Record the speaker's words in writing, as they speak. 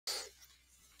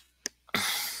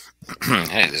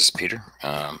Hey, this is Peter.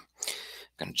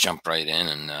 Gonna jump right in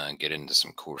and get into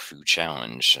some Corfu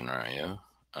challenge scenario,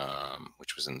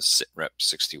 which was in the SITREP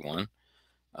 61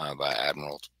 by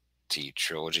Admiralty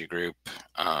Trilogy Group,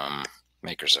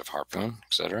 makers of Harpoon,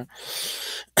 etc.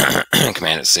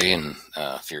 Command at Sea and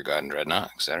Fear God and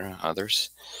Dreadnought, etc. Others.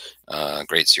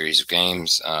 Great series of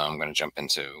games. I'm going to jump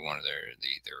into one of their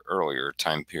earlier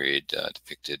time period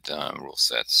depicted rule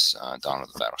sets. Dawn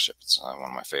of the Battleship. It's one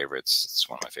of my favorites. It's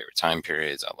one of my favorite time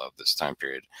periods. I love this time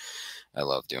period. I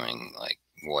love doing like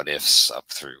what ifs up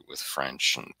through with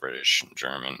French and British and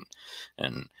German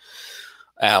and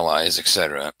allies,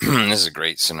 etc. This is a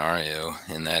great scenario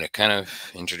in that it kind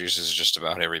of introduces just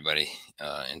about everybody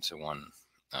into one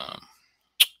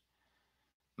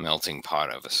melting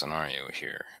pot of a scenario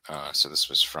here. So this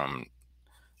was from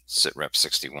SITREP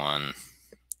 61.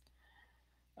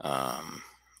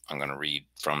 I'm going to read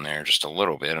from there just a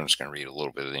little bit. I'm just going to read a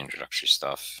little bit of the introductory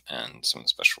stuff and some of the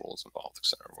special rules involved,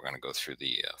 etc. We're going to go through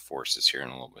the forces here in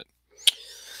a little bit.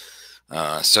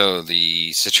 So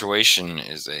the situation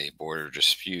is a border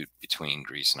dispute between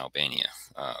Greece and Albania,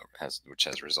 which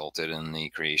has resulted in the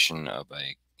creation of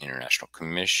an international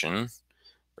commission,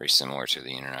 very similar to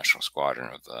the international squadron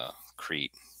of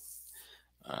Crete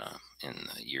in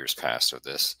the years past of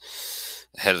this.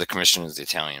 The head of the commission is the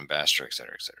Italian ambassador,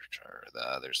 etc., etc.,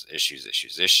 etc. There's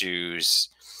issues.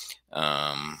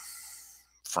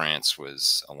 France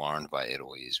was alarmed by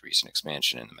Italy's recent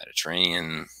expansion in the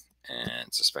Mediterranean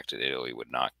and suspected Italy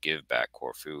would not give back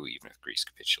Corfu even if Greece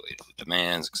capitulated the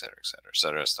demands, etc., etc.,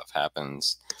 etc. Stuff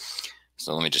happens.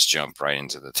 So let me just jump right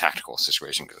into the tactical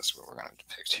situation because that's what we're going to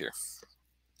depict here.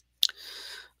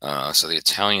 So the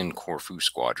Italian Corfu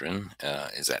squadron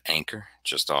is at anchor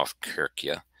just off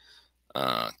Kirkia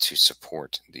to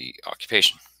support the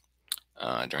occupation.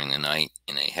 During the night,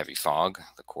 in a heavy fog,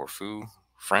 the Corfu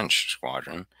French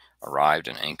squadron arrived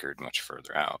and anchored much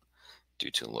further out due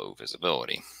to low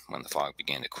visibility. When the fog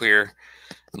began to clear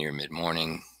near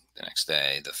mid-morning the next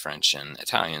day, the French and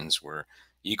Italians were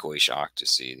equally shocked to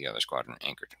see the other squadron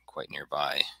anchored quite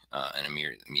nearby and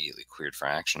immediately cleared for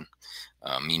action.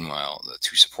 Meanwhile, the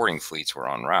two supporting fleets were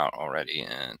en route already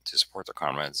and to support their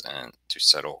comrades and to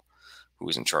settle who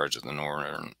was in charge of the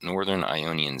northern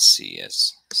Ionian Sea,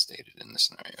 as stated in the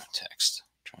scenario text.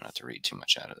 Try not to read too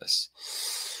much out of this.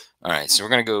 All right, so we're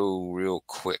going to go real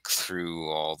quick through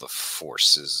all the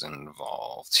forces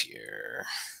involved here.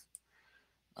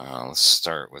 Let's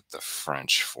start with the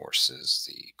French forces,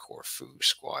 the Corfu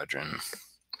squadron.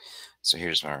 So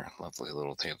here's our lovely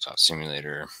little tabletop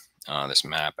simulator. This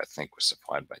map, I think, was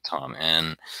supplied by Tom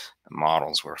N. The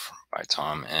models were by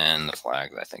Tom N. The flag,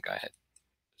 I think I had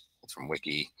from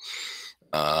Wiki.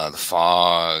 The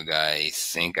fog, I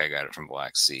think I got it from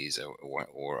Black Seas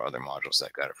or other modules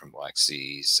that got it from Black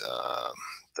Seas.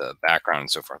 The background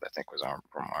and so forth, I think, was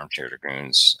from Armchair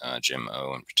Dragoons, Jim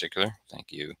O in particular.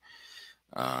 Thank you.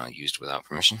 Used without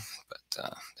permission, but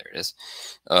there it is.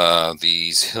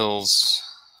 These hills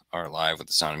are alive with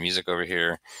the sound of music over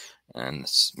here, and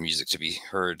this music to be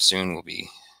heard soon will be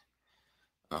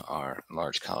our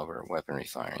large caliber weaponry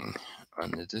firing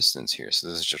on the distance here. So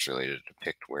this is just related to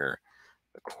depict where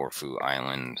the Corfu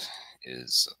Island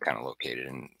is kind of located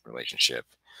in relationship.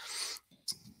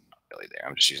 It's not really there.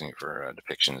 I'm just using it for a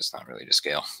depiction. It's not really to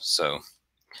scale. So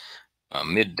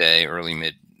midday, early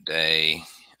midday.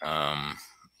 Let's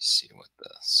see what the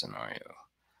scenario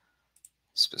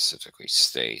specifically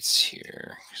states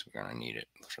here, because we're going to need it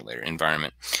for later.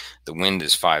 Environment. The wind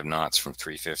is 5 knots from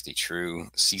 350 true.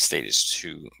 Sea state is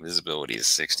 2. Visibility is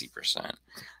 60%.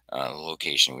 The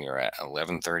location, we are at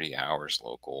 11:30 hours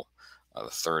local, the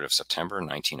 3rd of September,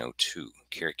 1902,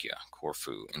 Kirkia,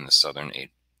 Corfu, in the southern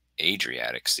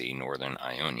Adriatic Sea, northern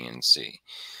Ionian Sea.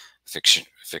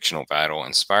 Fictional battle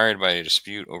inspired by a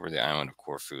dispute over the island of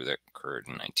Corfu that occurred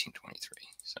in 1923.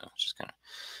 So just kind of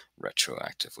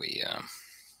retroactively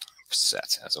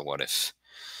set as a what if.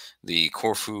 The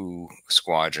Corfu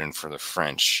squadron for the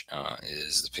French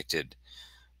is depicted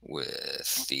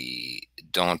with the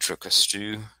Dawn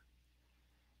Castor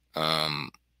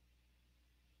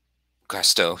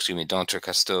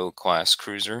class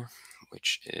cruiser,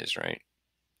 which is right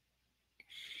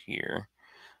here.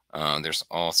 There's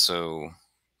also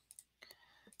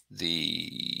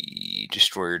the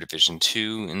Destroyer Division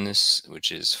 2 in this,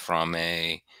 which is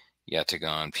Frame,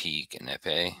 Yatagan, Peak, and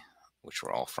Epee, which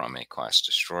were all Frame class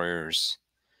destroyers,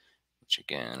 which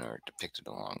again are depicted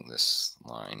along this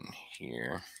line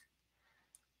here.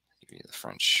 I'll give you the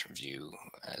French view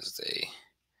as they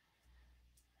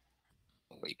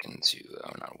awaken to,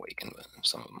 not awaken, but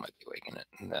some of them might be awakened at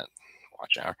that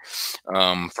watch hour.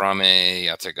 Frame,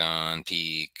 Yatagan,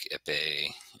 Peak,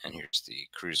 Epee, And here's the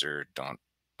cruiser Dawn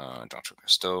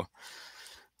Cousteau.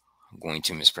 I'm going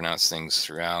to mispronounce things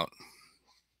throughout.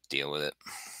 Deal with it.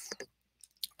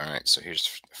 All right, so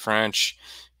here's French.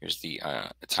 Here's the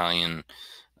Italian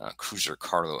cruiser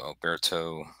Carlo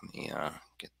Alberto. Let me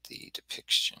get the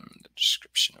depiction, the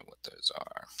description of what those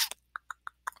are.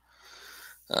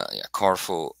 Yeah,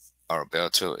 Corfu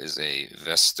Alberto is a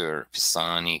Vestor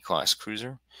Pisani class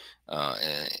cruiser.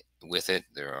 With it,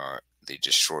 there are the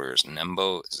destroyers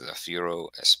Nembo, Zafiro,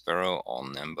 Espero, all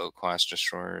Nembo class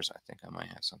destroyers. I think I might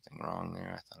have something wrong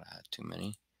there. I thought I had too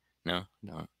many. No.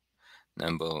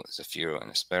 Nembo, Zafiro,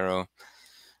 and Espero.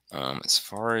 As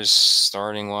far as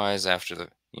starting wise, after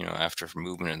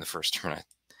movement in the first turn, I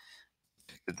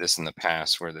did this in the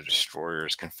past where the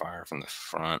destroyers can fire from the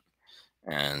front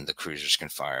and the cruisers can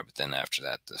fire, but then after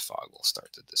that, the fog will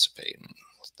start to dissipate and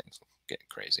things will get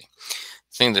crazy.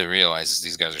 The thing to realize is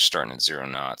these guys are starting at 0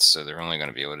 knots, so they're only going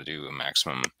to be able to do a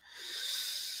maximum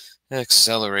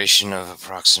acceleration of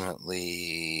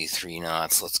approximately 3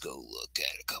 knots. Let's go look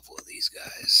at a couple of these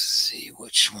guys, see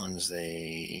which ones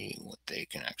what they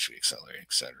can actually accelerate,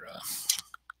 etc.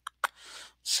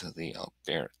 So the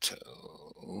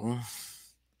Alberto,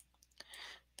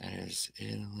 that is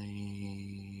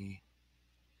Italy.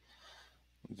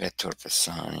 Vettor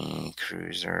Pisani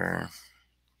cruiser.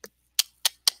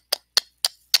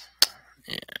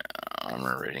 Yeah,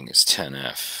 armor rating is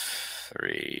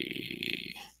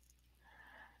 10F3.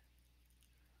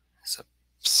 It's a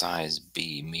size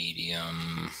B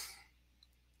medium.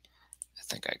 I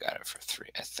think I got it for 3.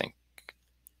 I think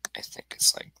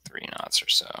it's like 3 knots or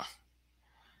so.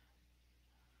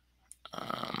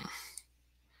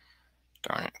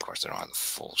 Darn it, of course I don't have the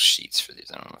full sheets for these.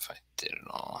 I don't know if I did it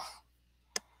all.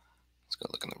 Let's go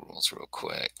look in the rules real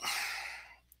quick.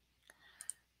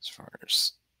 As far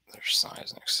as their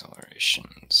size and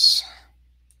accelerations.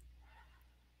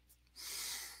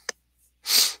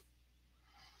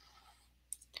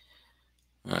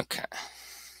 Okay.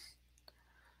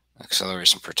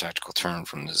 Acceleration per tactical turn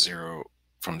from 0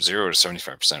 to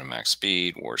 75% of max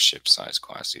speed. Warship size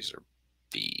class. These are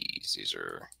Bs. These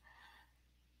are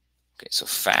okay. So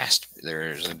fast.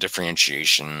 There's a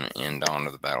differentiation in Dawn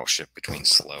of the Battleship between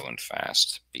slow and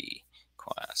fast B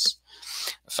class.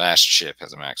 A fast ship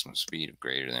has a maximum speed of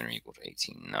greater than or equal to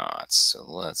 18 knots. So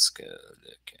let's go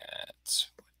look at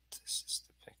what this is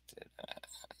depicted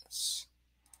as.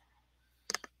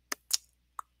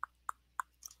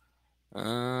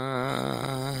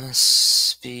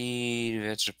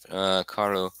 Speed.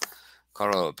 Carlo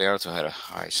Alberto had a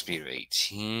high speed of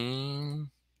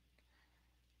 18.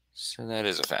 So that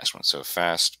is a fast one. So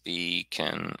fast B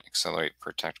can accelerate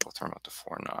per tactical turn up to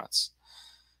 4 knots.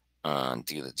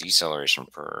 The deceleration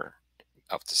per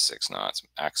up to 6 knots.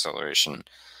 Acceleration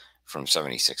from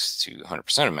 76 to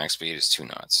 100% of max speed is 2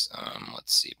 knots.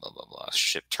 Let's see, blah, blah, blah.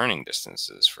 Ship turning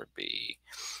distances for B.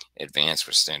 Advanced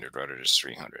with standard rudder is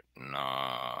 300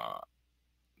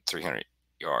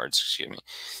 yards, excuse me.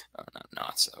 Not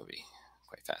knots, that would be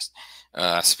quite fast.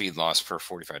 Speed loss per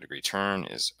 45-degree turn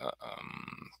is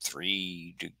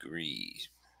 3 degrees.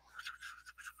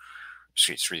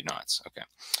 3 knots, okay.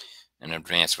 And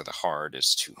advanced with a hard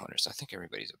is 200. So I think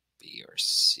everybody's a B or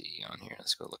C on here.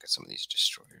 Let's go look at some of these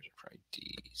destroyers. Are probably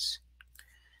D's.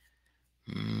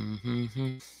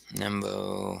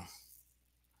 Nembo.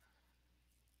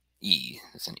 E.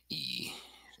 That's an E.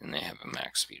 And they have a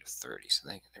max speed of 30. So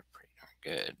they're pretty darn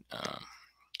good.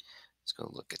 Let's go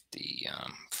look at the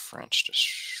French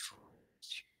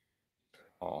destroyers.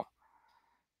 All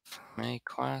from A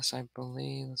class, I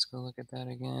believe. Let's go look at that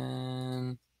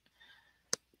again.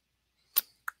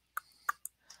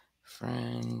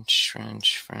 French.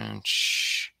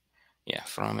 Yeah,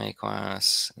 from A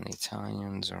class. And the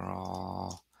Italians are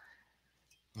all.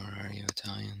 Where are you,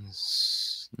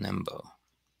 Italians? Nembo.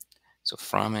 So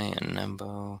Frame and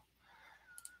Nembo.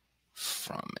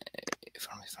 Frame.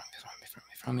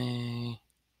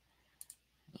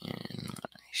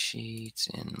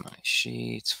 In my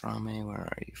sheets. Frame, where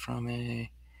are you, Frame?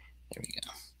 There we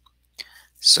go.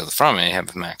 So the Frame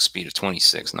have a max speed of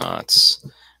 26 knots,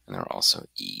 and they're also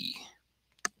E.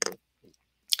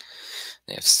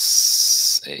 They have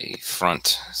a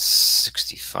front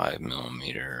 65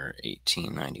 millimeter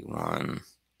 1891.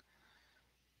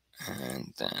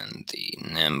 And then the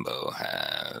Nembo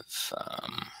have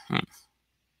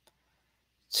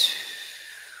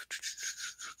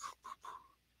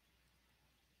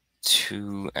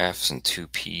 2 Fs and 2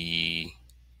 P.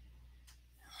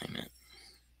 Wait a minute.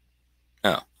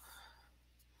 Oh.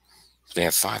 They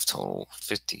have 5 total,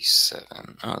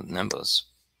 57. Oh, Nembo's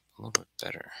a little bit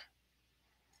better.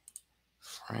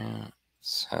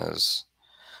 France has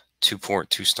 2 port,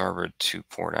 2 starboard, 2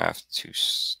 port aft, 2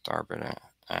 starboard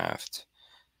aft.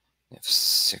 You have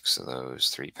 6 of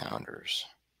those 3-pounders.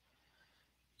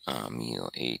 Meal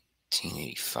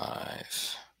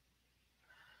 1885.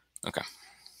 Okay.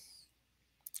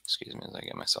 Excuse me as I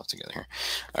get myself together here.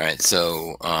 All right,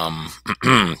 so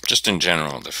just in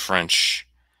general, the French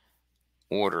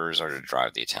orders are to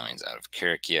drive the Italians out of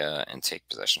Caria and take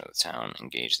possession of the town,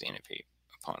 engage the enemy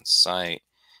upon sight,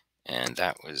 and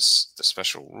that was the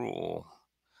special rule.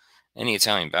 Any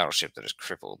Italian battleship that is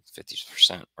crippled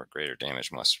 50% or greater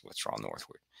damage must withdraw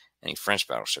northward. Any French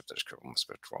battleship that is crippled must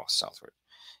withdraw southward.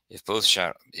 If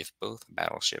both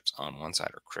battleships on one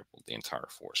side are crippled, the entire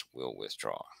force will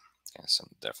withdraw. Okay, so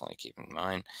definitely keep in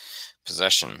mind.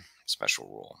 Possession, special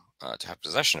rule. To have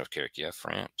possession of Caria,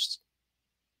 French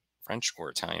or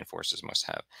Italian forces must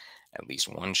have at least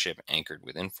one ship anchored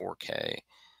within 4K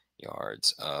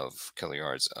yards of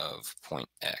kiluyards of point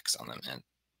X on them, and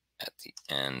at the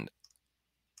end,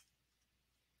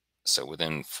 so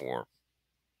within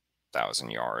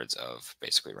 4,000 yards of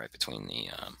basically right between the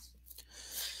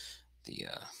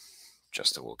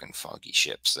just awoken foggy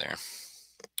ships there.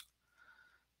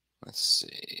 Let's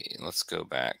see. Let's go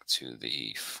back to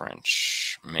the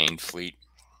French main fleet.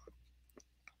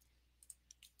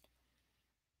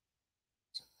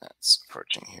 So that's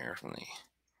approaching here from the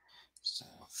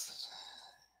south.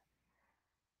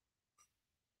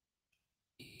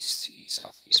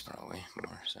 Southeast probably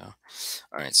more so.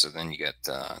 All right, so then you get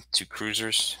 2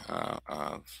 cruisers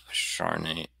of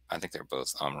Charnay. I think they're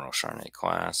both Admiral Charnay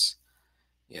class.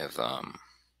 You have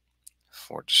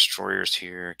 4 destroyers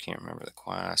here. Can't remember the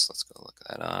class. Let's go look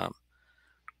that up.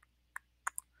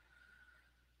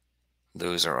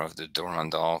 Those are of the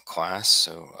Durandal class,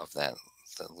 so of that,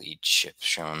 the lead ship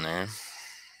shown there.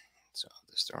 So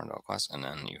this Durandal class, and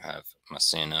then you have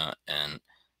Massena and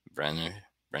Brenu,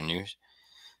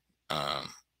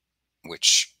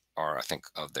 which are, I think,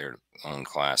 of their own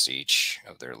class each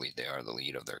of their lead. They are the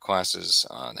lead of their classes.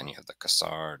 Then you have the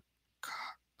Cassard,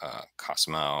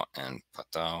 Cosmao, and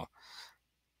Patau,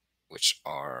 which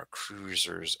are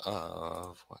cruisers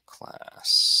of what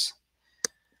class?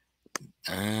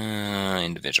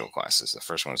 Individual classes. The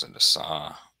first one is a Dessau.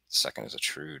 The second is a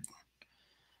Trude.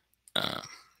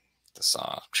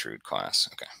 Dessau Trude class.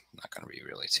 Okay, not going to be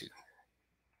really too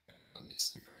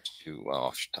well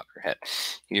off the top of your head.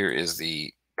 Here is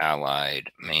the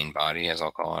Allied main body, as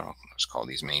I'll call it. I'll just call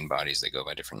these main bodies. They go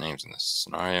by different names in this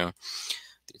scenario.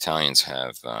 The Italians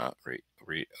have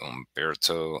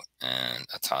Umberto and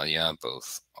Italia.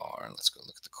 Both are. Let's go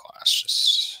look at the class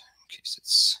just in case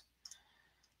it's.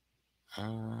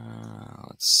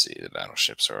 Let's see. The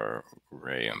battleships are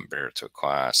Re Umberto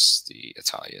class. The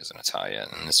Italia is an Italia,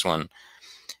 and this one.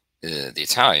 The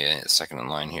Italia, the second in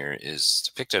line here, is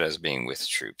depicted as being with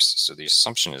troops. So the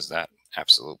assumption is that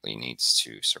absolutely needs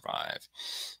to survive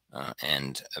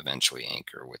and eventually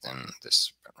anchor within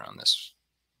this, around this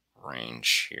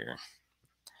range here,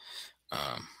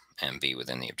 and be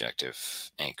within the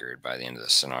objective anchored by the end of the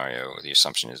scenario. The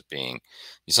assumption being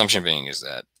is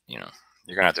that, you know,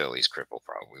 you're gonna have to at least cripple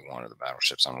probably one of the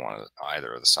battleships on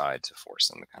either of the side to force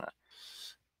them to kind of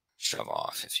shove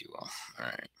off, if you will. All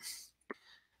right.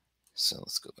 So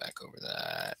let's go back over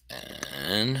that.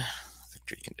 And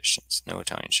victory conditions. No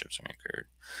Italian ships are anchored.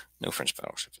 No French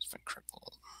battleship has been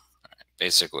crippled. All right.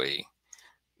 Basically,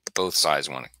 both sides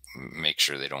want to make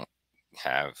sure they don't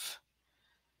have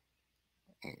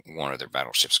one of their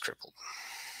battleships crippled.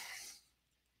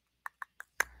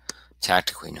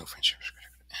 Tactically, no French ships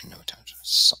and no Italian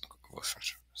ships.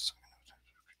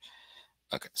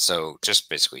 Okay, so just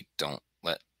basically don't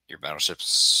let your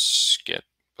battleships get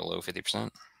below 50%.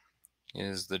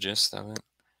 Is the gist of it.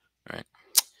 All right,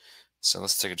 so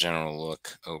let's take a general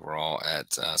look overall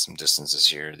at some distances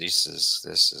here. This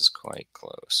is quite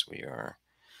close. We are,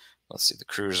 let's see, the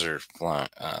cruiser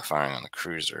firing on the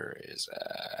cruiser is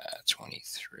at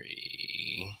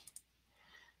 23.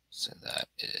 So that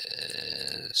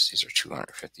is, these are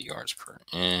 250 yards per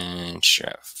inch.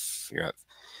 You're at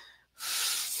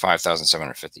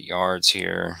 5,750 yards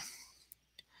here,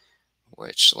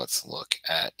 which, let's look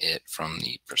at it from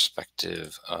the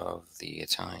perspective of the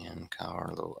Italian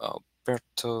Carlo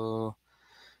Alberto.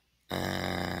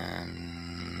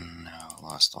 And now I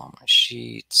lost all my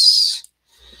sheets.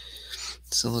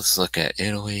 So let's look at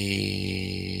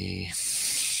Italy.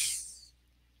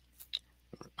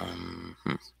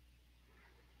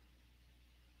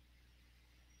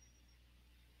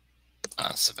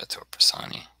 Saveto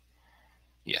Pisani.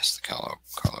 Yes, the Carlo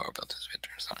Alberto Saveto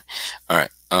Pisani. All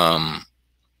right.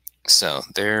 So,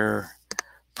 their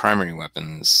primary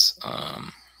weapons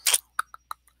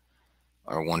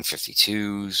are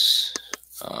 152s,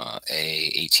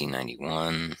 A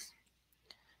 1891.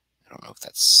 I don't know if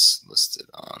that's listed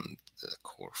on the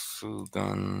Corfu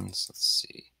guns. Let's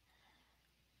see.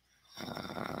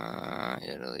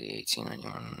 Italy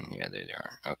 1891. Yeah, there they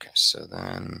are. Okay, so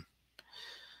then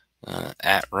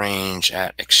at range,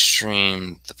 at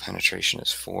extreme, the penetration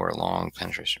is 4, long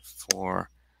penetration 4.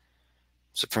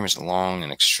 So pretty much long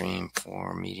and extreme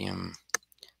 4, medium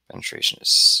penetration is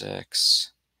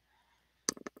 6.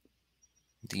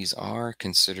 These are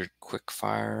considered quick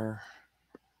fire,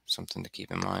 something to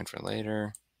keep in mind for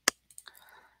later.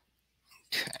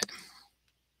 Okay.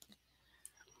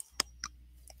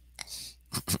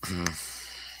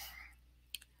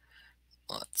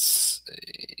 Let's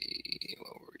see,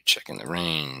 what were we checking? The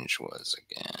range was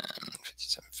again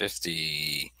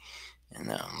 5750, and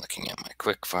now I'm looking at my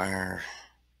quick fire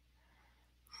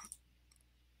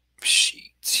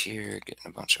sheets here, getting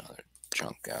a bunch of other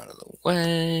junk out of the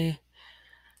way.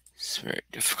 It's very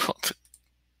difficult to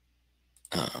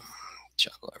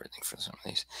juggle everything for some of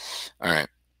these. All right,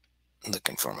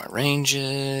 looking for my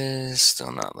ranges.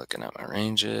 Still not looking at my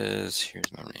ranges.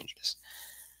 Here's my ranges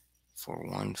for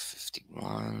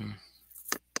 151.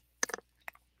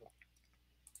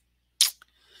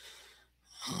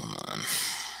 Hold on.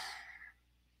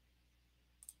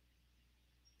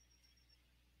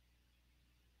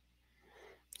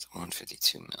 It's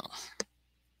 152 mil.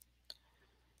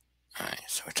 All right,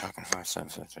 so we're talking 5, 7,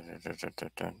 5, so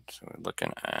we're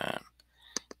looking at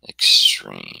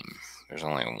extreme. There's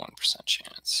only a 1%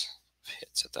 chance of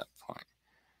hits at that point.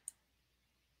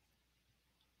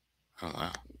 Oh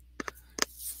wow.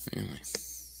 Anyway.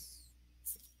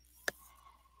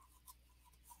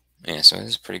 Yeah, so this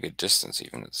is a pretty good distance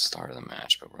even at the start of the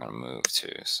match, but we're gonna move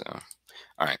too. So,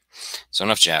 all right. So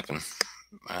enough jabbering.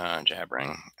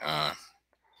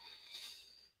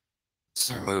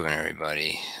 Start moving,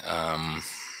 everybody. I'm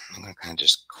gonna kind of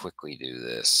just quickly do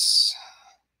this.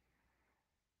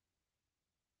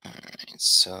 All right.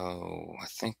 So I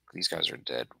think these guys are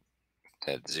dead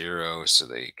 0, so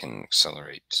they can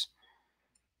accelerate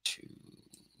to.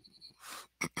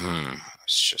 I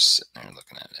was just sitting there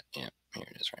looking at it. Yeah, here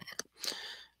it is right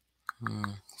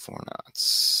here. 4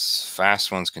 knots.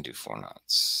 Fast ones can do 4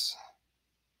 knots.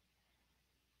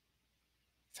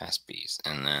 Fast B's.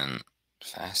 And then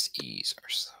fast E's are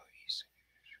slow E's.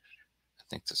 I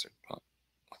think those are.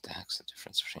 What the heck's the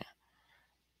difference between.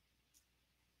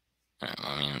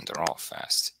 I mean, they're all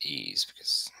fast E's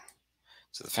because.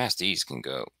 So the fast E's can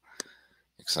go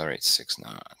accelerate 6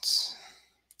 knots.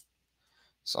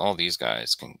 So all these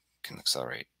guys can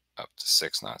accelerate up to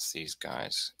 6 knots. These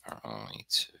guys are only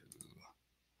to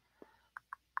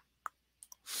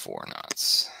 4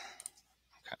 knots.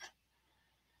 Okay.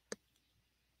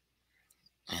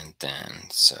 And then,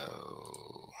 so,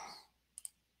 all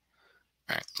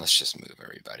right, let's just move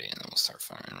everybody and then we'll start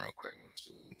firing real quick.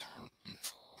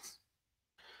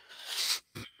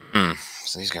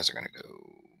 So these guys are going to go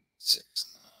 6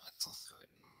 knots. Let's go ahead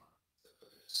and mark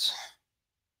those.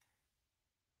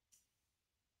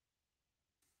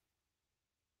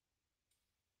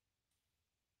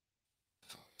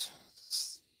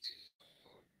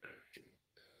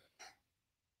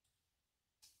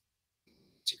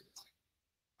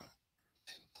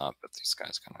 But these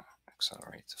guys kind of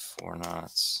accelerate to 4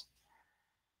 knots.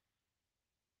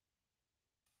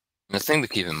 And the thing to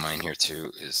keep in mind here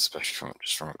too is, especially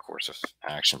from a course of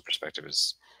action perspective,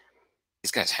 is these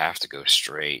guys have to go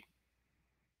straight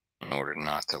in order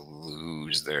not to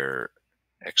lose their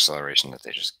acceleration that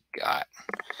they just got.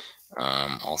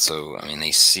 Also, I mean,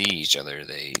 they see each other.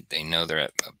 They know they're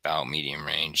at about medium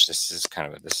range. This is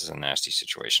a nasty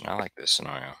situation. I like this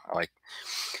scenario. I like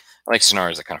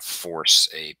scenarios that kind of force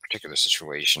a particular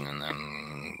situation and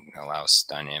then allows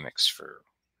dynamics for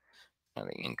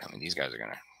the incoming. These guys are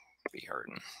gonna be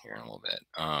hurting here in a little bit.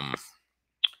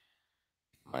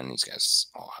 Mind these guys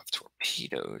all have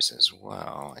torpedoes as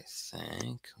well, I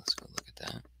think. Let's go look at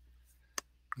that.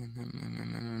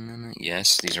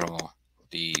 Yes, these are all.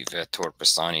 The Vettor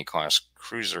Pistani class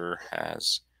cruiser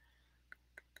has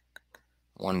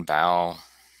 1 bow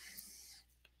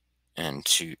and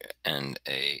 2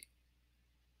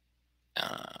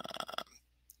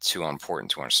 on port and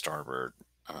 2 on starboard.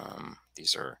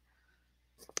 These are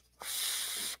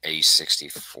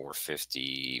A60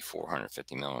 450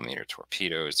 millimeter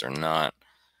torpedoes. They're not,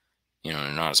 they're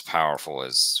not as powerful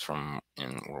as from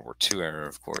in World War II era,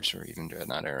 of course, or even during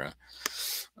that era.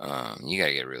 You got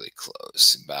to get really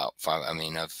close, about 5. I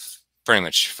mean, of pretty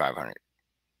much 500.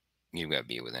 You got to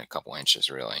be within a couple inches,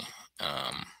 really.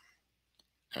 I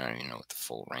don't even know what the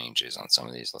full range is on some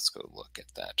of these. Let's go look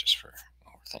at that just for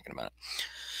while we're thinking about it.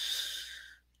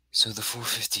 So the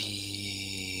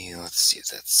 450, let's see if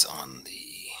that's on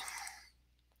the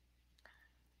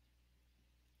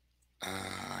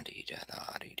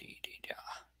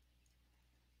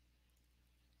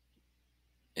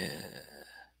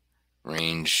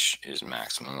range is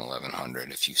maximum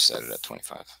 1100 if you set it at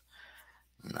 25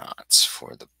 knots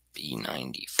for the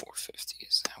B90 450.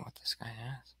 Is that what this guy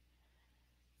has?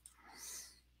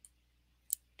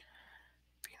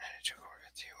 B90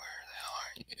 450, where the hell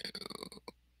are you?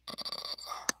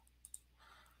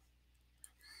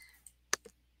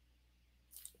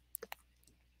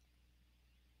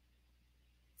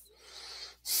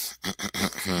 What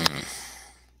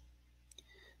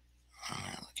am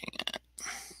I looking at?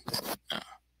 Oh, the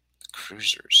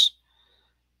cruisers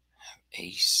have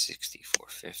A60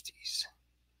 450s.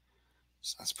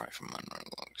 So that's probably from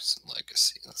Monroe's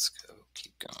Legacy. Let's go,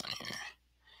 keep going here.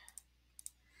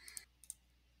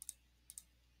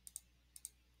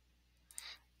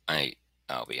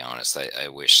 I'll be honest, I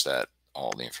wish that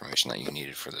all the information that you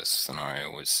needed for this scenario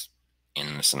was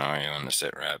in the scenario in the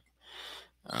SITREP.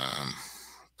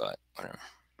 But whatever.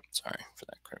 Sorry for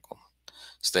that critical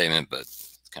statement, but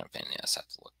it's kind of pain in the ass. I have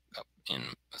to look up in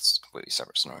a completely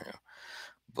separate scenario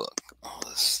book all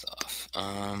this stuff.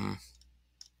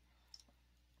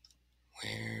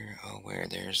 Where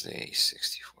there's the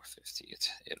 6450, it's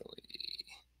Italy.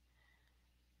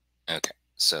 Okay,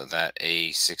 so that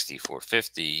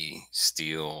A6450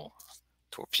 steel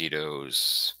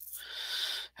torpedoes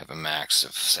have a max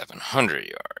of 700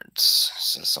 yards.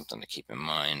 So something to keep in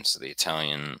mind. So the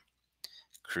Italian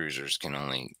cruisers can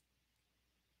only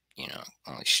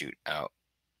shoot out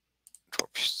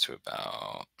torpedoes to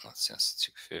about, let's see, that's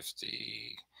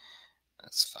 250.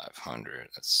 That's 500.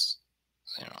 That's,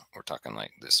 we're talking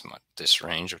like this much, this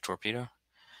range of torpedo.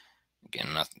 Again,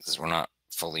 we're not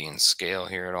fully in scale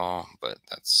here at all, but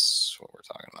that's what we're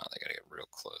talking about. They got to get real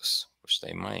close, which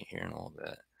they might here in a little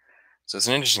bit. So it's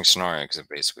an interesting scenario because it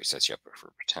basically sets you up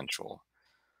for potential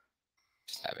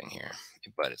stabbing here,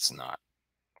 but it's not.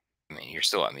 I mean, you're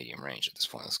still at medium range at this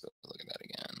point. Let's go look at that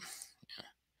again. Yeah.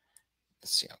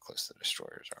 Let's see how close the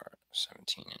destroyers are.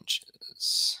 17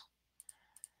 inches.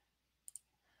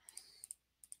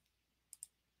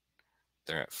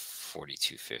 They're at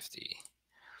 4250.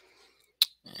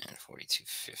 And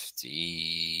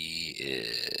 4250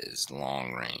 is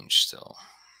long range still.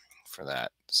 For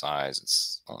that size,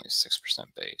 it's only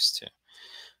 6% base too.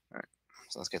 All right,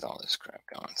 so let's get all this crap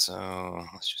going. So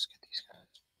let's just get these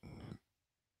guys.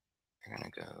 They're gonna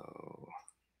go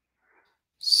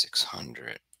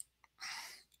 600.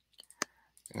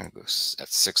 They're gonna go at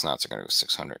 6 knots. They're gonna go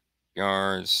 600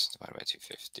 yards divided by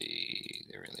 250.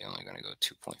 They're really only gonna go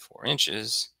 2.4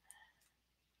 inches.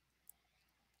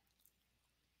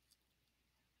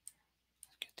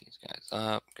 Get these guys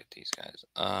up. Get these guys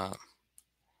up.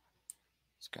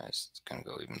 This guy's gonna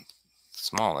go even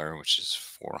smaller, which is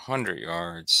 400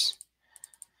 yards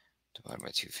divided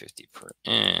by 250 per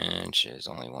inch is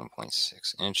only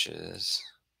 1.6 inches.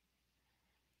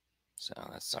 So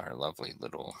that's our lovely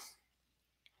little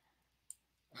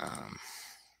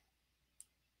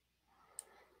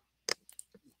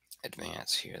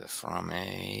advance here. The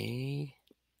Frame.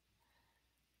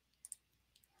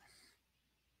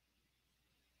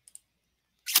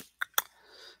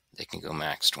 They can go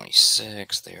max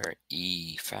 26. They are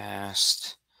E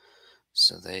fast,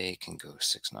 so they can go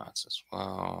 6 knots as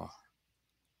well.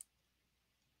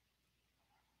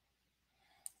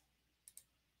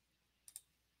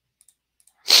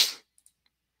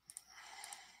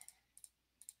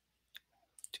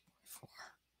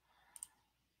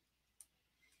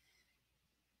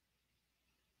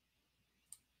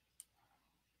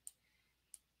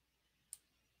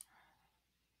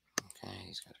 Okay,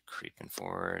 these guys are creeping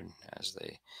forward as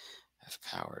they have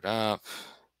powered up.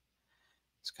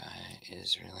 This guy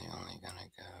is really only going to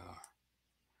go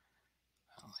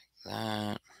like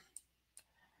that.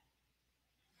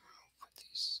 Put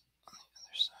these on the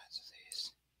other sides of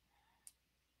these.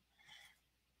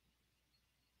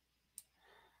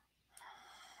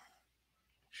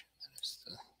 Make sure that is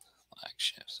the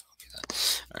flagship, so we'll do that.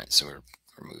 All right, so we're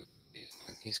moving.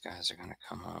 These guys are going to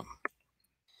come up.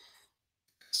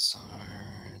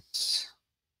 Sards.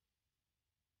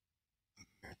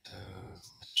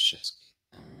 Let's just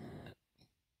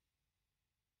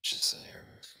say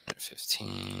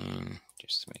 15,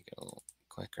 just to make it a little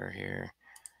quicker here.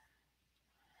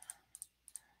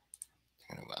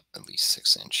 They're going to go at least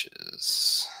 6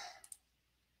 inches.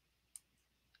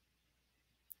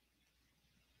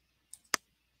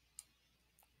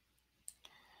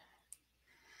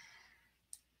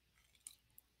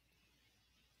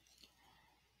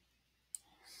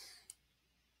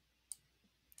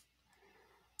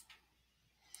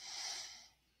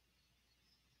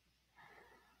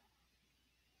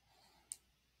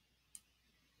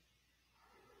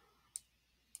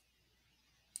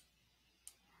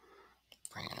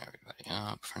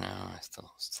 up for now. I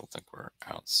still think we're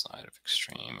outside of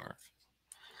extreme, or if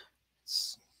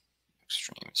it's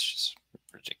extreme, it's just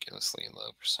ridiculously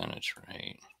low percentage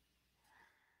rate.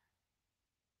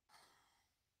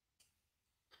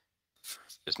 For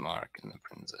Bismarck and the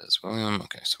Princess William.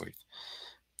 Okay, so we've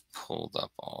pulled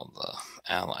up all the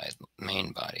allied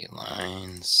main body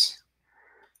lines.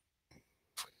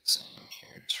 Put the same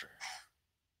here for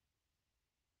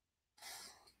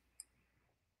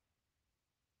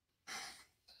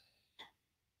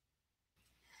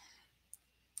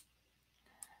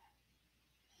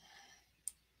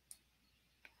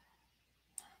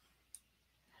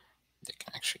they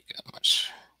can actually go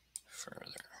much further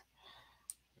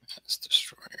as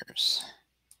destroyers.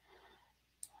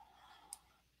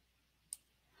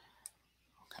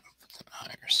 Kind of put them at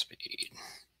higher speed.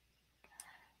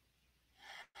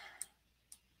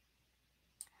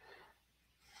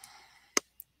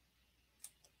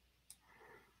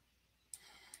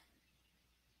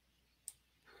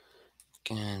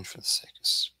 Again, for the sake of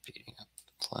speeding up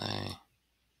the play.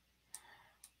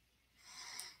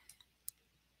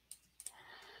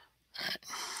 Alright.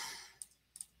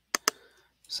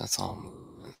 So that's all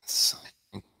movements. I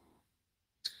think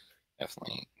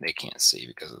definitely they can't see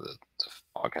because of the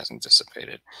fog hasn't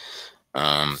dissipated.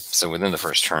 So within the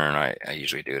first turn, I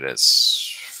usually do it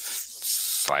as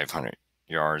 500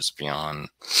 yards beyond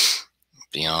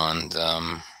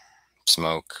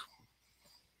smoke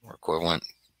or equivalent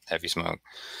heavy smoke.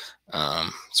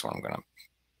 That's what I'm gonna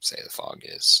say the fog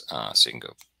is. So you can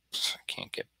go. I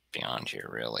can't get beyond here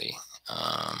really.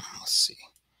 Let's see.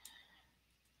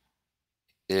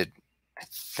 I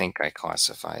think I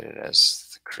classified it as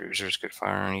the cruisers could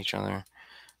fire on each other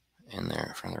in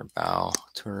there from their bow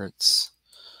turrets.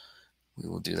 We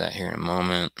will do that here in a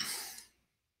moment.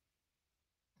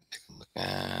 Take a look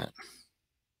at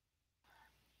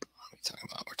what are we talking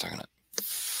about? We're talking about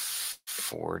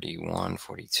 41,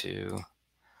 42.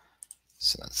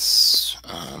 So that's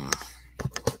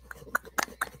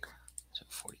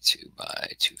 42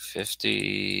 by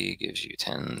 250 gives you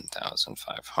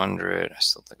 10,500. I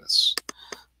still think that's,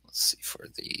 let's see, for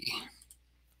the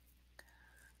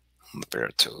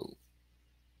Umberto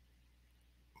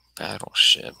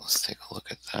Battleship. Let's take a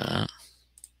look at that.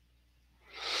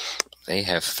 They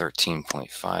have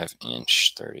 13.5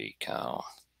 inch 30 cal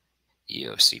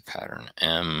EOC pattern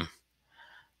M.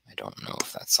 I don't know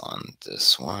if that's on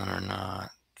this one or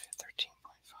not. 13.5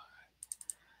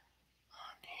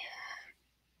 on here.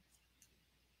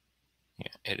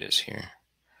 Yeah, it is here.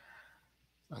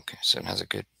 Okay, so it has a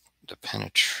good the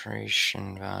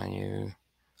penetration value.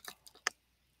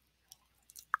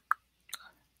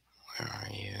 Where are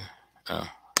you? Oh,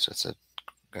 so it's a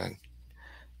Great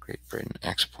Britain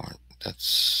export.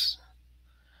 That's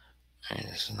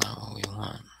this is not what we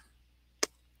want.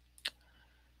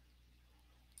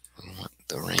 We want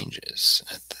the ranges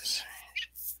at this range.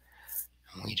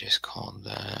 And we just called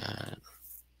that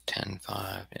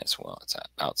 10.5. Yes, well, it's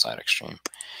outside extreme.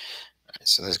 All right,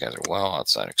 so these guys are well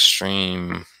outside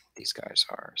extreme. These guys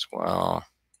are as well.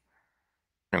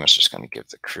 Pretty much just going to give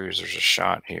the cruisers a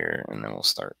shot here, and then we'll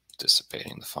start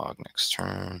dissipating the fog next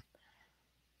turn.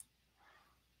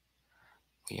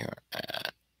 We are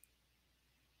at,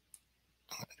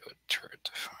 I'm going to do a turret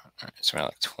to front. All right, so we're at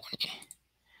like 20.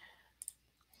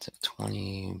 It's at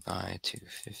 20 by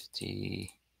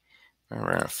 250. We're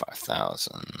around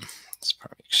 5,000. It's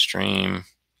probably extreme.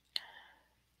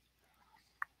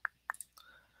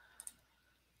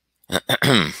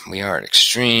 We are at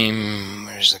extreme.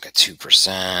 There's like a 2%.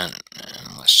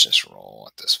 And let's just roll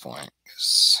at this point.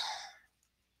 Because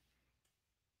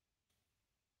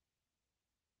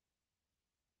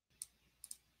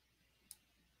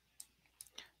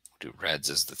we'll do reds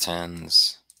as the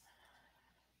 10s.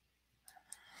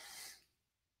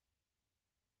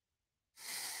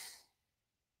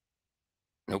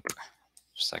 Nope.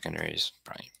 Secondary is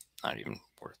probably not even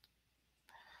worth.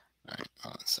 All right.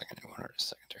 Oh, secondary. What are the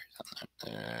secondaries on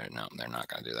that? No, they're not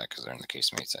going to do that because they're in the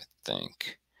casemates, I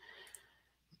think.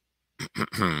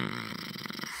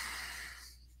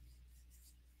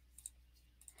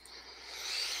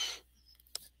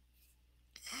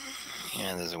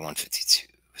 Yeah, there's a 152.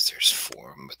 There's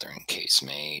 4 of them, but they're in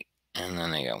casemate. And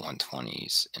then they got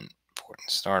 120s in port and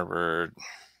starboard.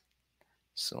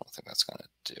 Still don't think that's going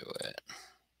to do it.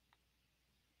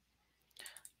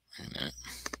 Wait a minute.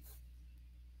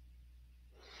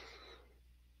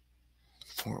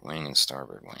 Port wing and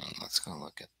starboard wing. Let's go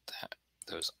look at that.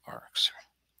 Those arcs.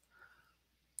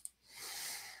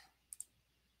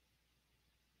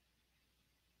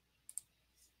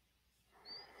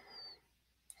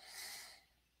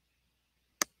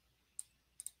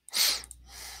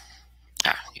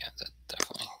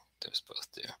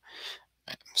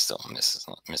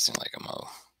 missing like a mo.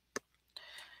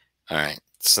 All right,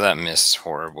 so that missed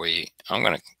horribly. I'm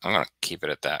gonna keep it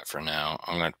at that for now.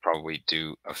 I'm gonna probably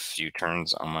do a few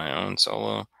turns on my own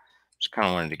solo. Just kind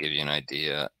of wanted to give you an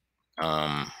idea.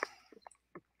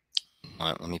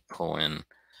 Let me pull in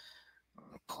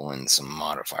some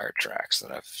modifier tracks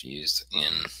that I've used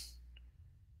in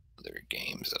other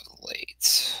games of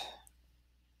late.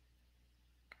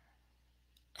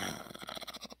 Where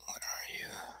are you?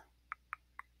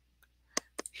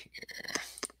 Here.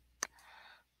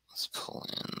 Let's pull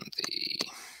in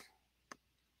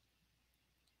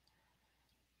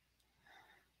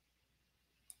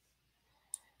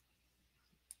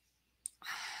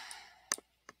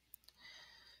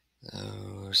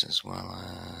those, as well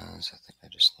as I think I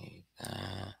just need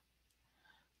that.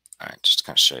 All right, just to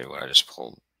kind of show you what I just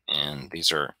pulled in.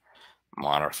 These are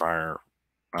modifier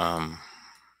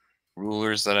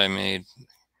rulers that I made. I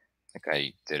think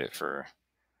I did it for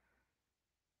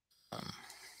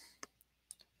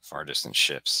far distance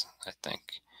ships, I think.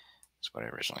 That's what I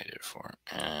originally did it for.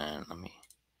 And let me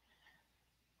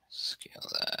scale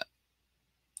that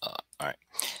up. All right.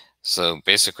 So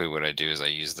basically what I do is I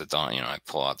use the Dawn, I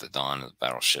pull out the Dawn of the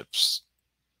Battleship's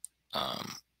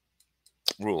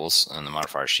rules and the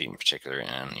modifier sheet in particular.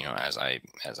 And,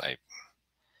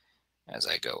 as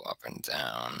I go up and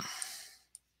down,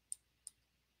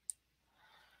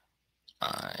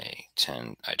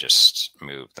 I just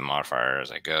move the modifier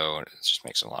as I go. It just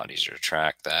makes it a lot easier to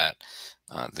track that.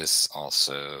 This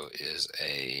also is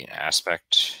an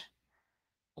aspect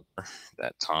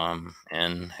that Tom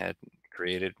N had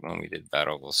created when we did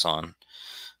Battle of Lausanne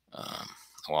a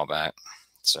while back.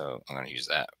 So I'm going to use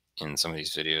that in some of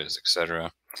these videos,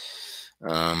 etc.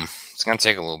 It's going to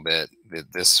take a little bit.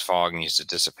 This fog needs to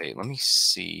dissipate. Let me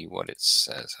see what it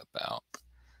says about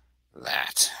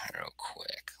that real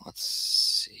quick. Let's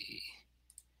see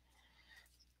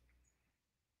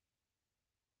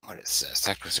what it says.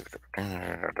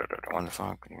 One to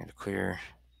fog, clear.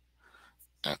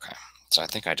 Okay, so I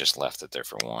think I just left it there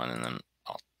for one, and then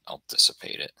I'll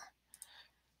dissipate it.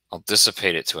 I'll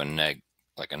dissipate it to a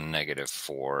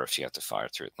 -4 if you have to fire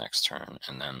through it next turn,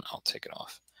 and then I'll take it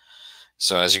off.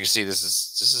 So as you can see, this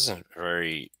is a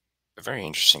very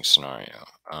interesting scenario.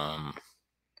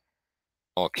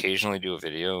 I'll occasionally do a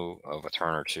video of a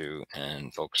turn or two,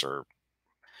 and folks are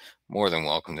more than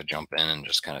welcome to jump in and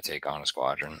just kind of take on a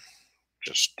squadron.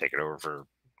 Just take it over for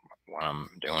when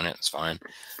I'm doing it. It's fine.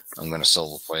 I'm going to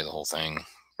solo play the whole thing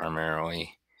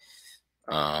primarily.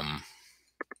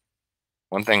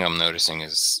 One thing I'm noticing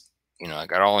is, I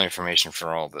got all the information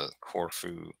for all the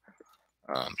Corfu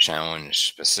challenge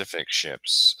specific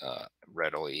ships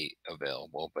readily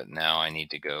available, but now I need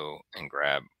to go and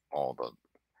grab all the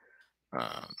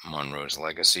Monroe's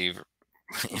Legacy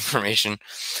information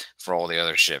for all the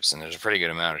other ships, and there's a pretty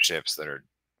good amount of ships that are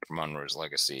Monroe's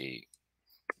Legacy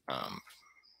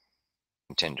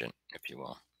contingent, if you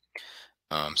will.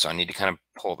 So I need to kind of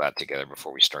pull that together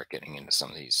before we start getting into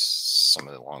some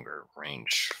of the longer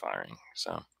range firing.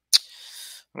 So I'm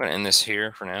going to end this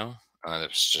here for now.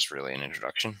 That's just really an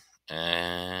introduction,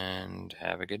 and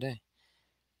have a good day.